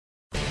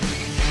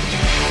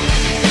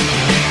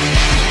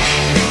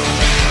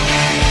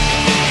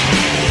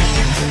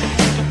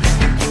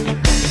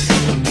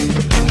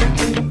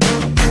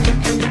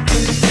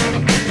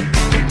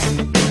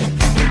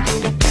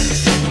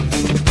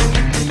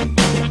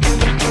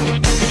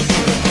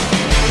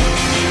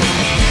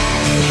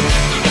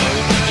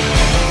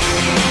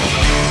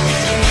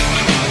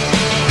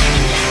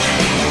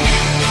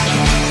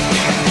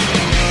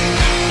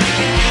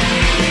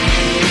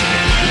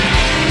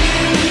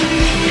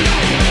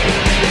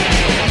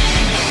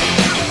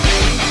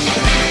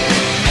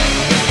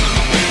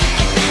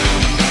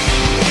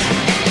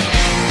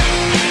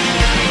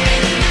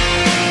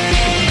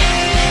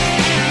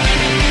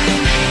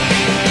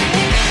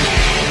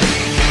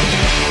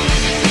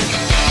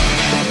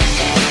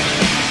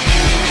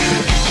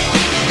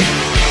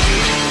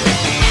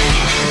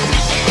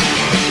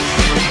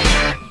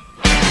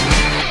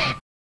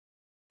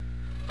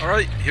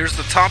Here's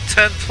the top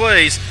 10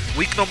 plays,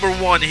 week number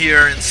 1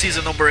 here in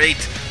season number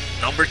 8,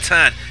 number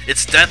 10.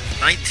 It's Death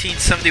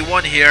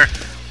 1971 here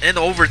in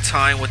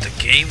overtime with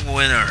the game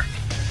winner.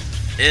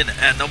 In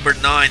at number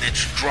 9,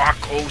 it's Drock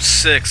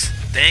 06,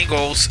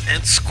 dangles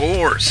and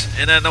scores.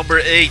 In at number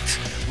 8,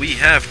 we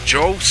have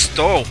Joe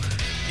Stowe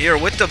here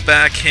with the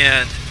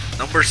backhand.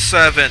 Number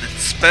 7,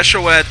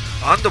 Special Ed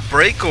on the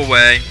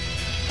breakaway,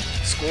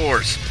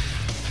 scores.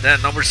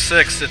 Then number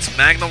 6, it's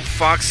Magnum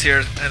Fox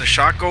here, and the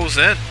shot goes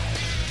in.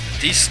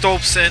 D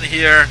Stopes in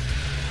here,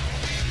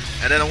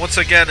 and then once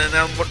again, and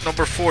then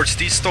number 4, it's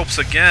D Stopes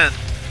again,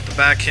 the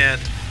backhand.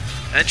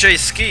 NJ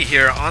Ski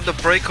here on the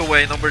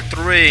breakaway, number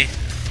 3,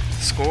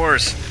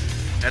 scores.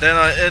 And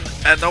then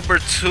at number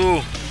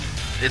 2,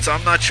 it's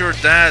I'm Not Your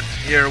Dad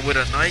here with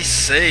a nice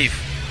save.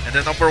 And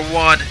then number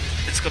 1,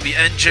 it's going to be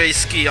NJ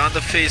Ski on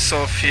the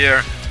face-off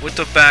here with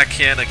the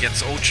backhand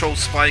against Ocho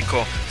Spico.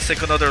 Let's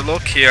take another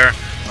look here.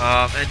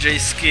 NJ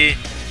Ski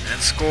and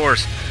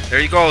scores. There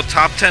you go.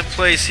 Top 10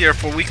 plays here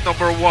for week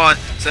number 1.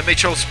 It's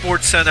MHO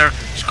Sports Center,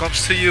 which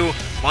comes to you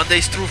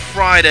Mondays through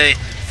Friday,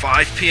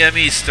 5 p.m.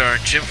 Eastern.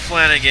 Jim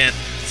Flanagan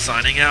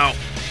signing out.